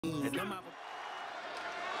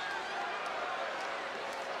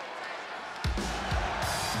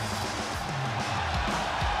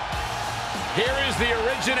Here is the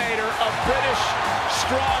originator of British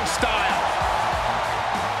strong style.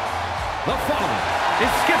 The following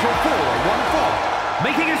is scheduled for one fall,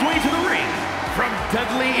 making his way to the ring from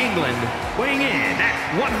Dudley, England, weighing in at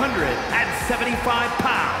 175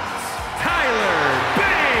 pounds, Tyler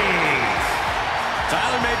Bate.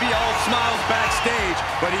 Tyler may be all smiles backstage,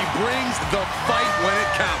 but he brings the fight when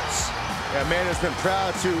it counts. That man has been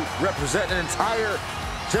proud to represent an entire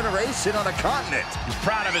generation on a continent. He's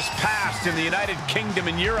proud of his past in the United Kingdom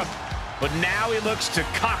and Europe, but now he looks to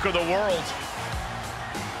conquer the world.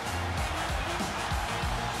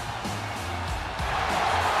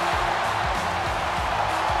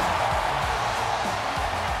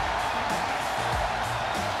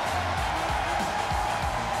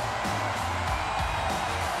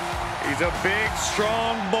 He's a big,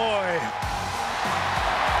 strong boy.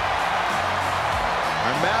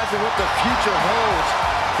 Imagine what the future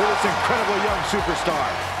holds for this incredible young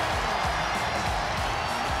superstar.